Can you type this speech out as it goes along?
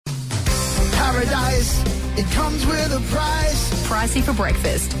paradise. It comes with a price. Pricey for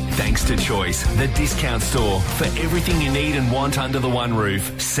breakfast. Thanks to Choice, the discount store for everything you need and want under the one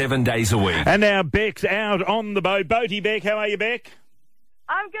roof, 7 days a week. And now Beck's out on the boat. Boaty Beck, how are you, Beck?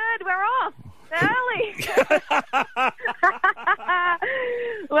 I'm good. We're off. Early.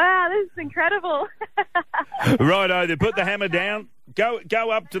 Wow, this is incredible. Righto, then put the hammer down.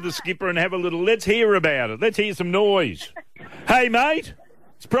 Go up to the skipper and have a little. Let's hear about it. Let's hear some noise. Hey, mate.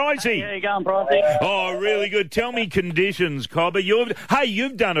 It's Pricey. How you going, Pricey? Oh, really good. Tell me conditions, Cobber.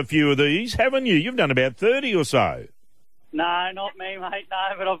 You've done a few of these, haven't you? You've done about 30 or so. No, not me, mate.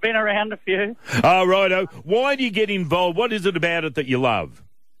 No, but I've been around a few. Oh, righto. Why do you get involved? What is it about it that you love?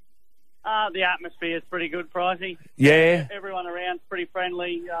 The atmosphere is pretty good, Pricey. Yeah. Everyone around's pretty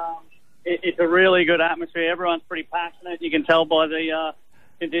friendly. It's a really good atmosphere. Everyone's pretty passionate. You can tell by the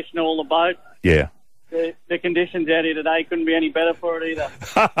condition of all the boats. Yeah. The conditions out here today couldn't be any better for it either.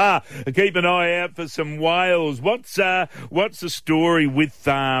 Keep an eye out for some whales. What's the story with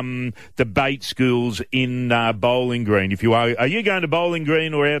the bait schools in Bowling Green? If you are you going to Bowling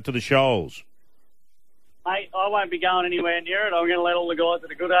Green or out to the Shoals? Mate, I won't be going anywhere near it. I'm going to let all the guys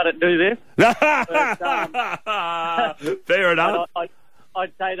that are good at it do this. But, fair enough.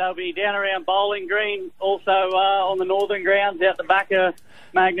 I'd say they'll be down around Bowling Green, also on the northern grounds out the back of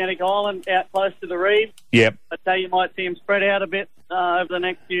Magnetic Island, out close to the reef. Yep. I'd say you might see them spread out a bit over the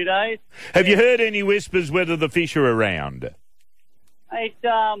next few days. Have you heard any whispers whether the fish are around?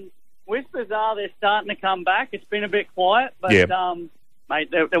 Whispers are they're starting to come back. It's been a bit quiet, but yep. Mate,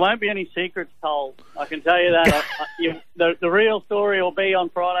 there won't be any secrets told. I can tell you that. The real story will be on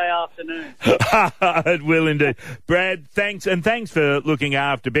Friday afternoon. It will indeed. Brad, thanks for looking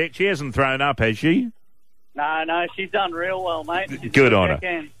after Beck. She hasn't thrown up, has she? No, she's done real well, mate. She's good on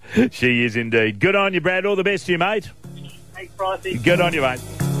her. She is indeed. Good on you, Brad. All the best to you, mate. Thanks, Pricey. Good on you, mate.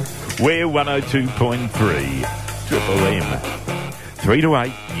 We're 102.3 Triple M. 3 to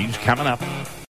 8. News coming up.